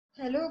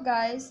Hello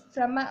guys,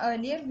 from my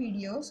earlier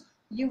videos,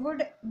 you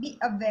would be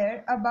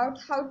aware about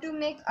how to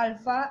make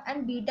alpha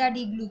and beta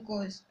D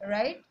glucose,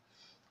 right?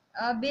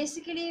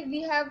 Basically,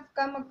 we have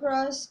come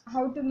across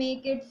how to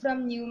make it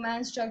from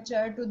Newman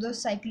structure to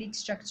those cyclic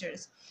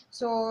structures.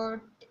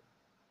 So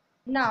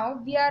now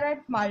we are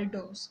at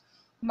maltose.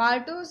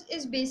 Maltose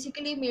is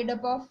basically made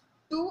up of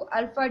two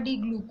alpha D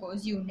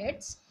glucose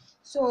units.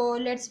 So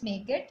let's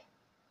make it.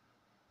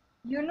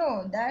 You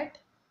know that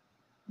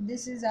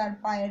this is our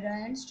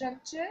pyrene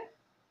structure,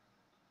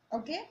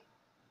 okay?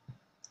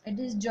 It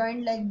is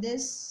joined like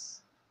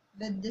this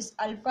with this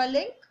alpha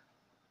link.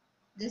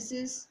 This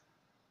is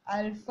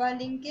alpha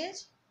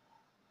linkage,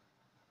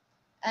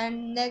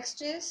 and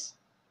next is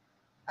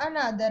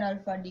another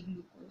alpha D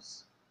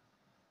glucose.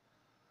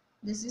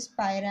 This is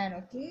pyrene,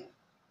 okay?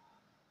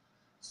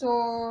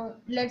 So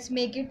let's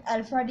make it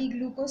alpha D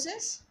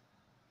glucoses.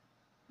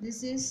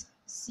 This is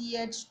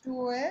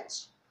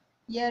CH2OH.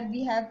 Here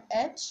we have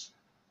H,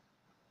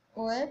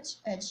 OH,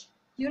 H.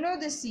 You know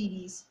this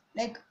series,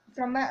 like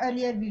from my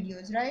earlier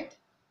videos, right?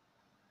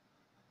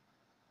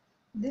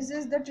 This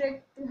is the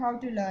trick to how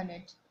to learn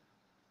it.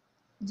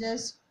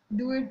 Just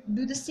do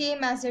the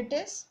same as it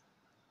is.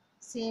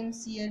 Same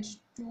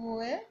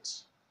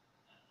CH2OH,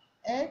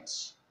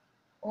 H,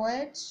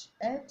 OH,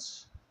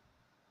 H,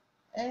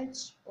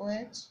 H,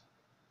 OH,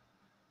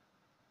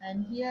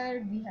 and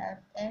here we have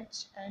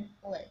H and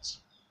OH.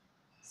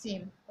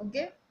 Same,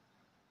 okay?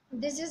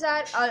 This is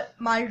our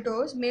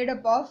maltose made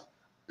up of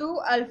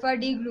two alpha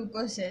D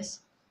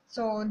glucoses.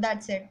 So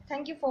that's it.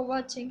 Thank you for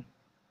watching.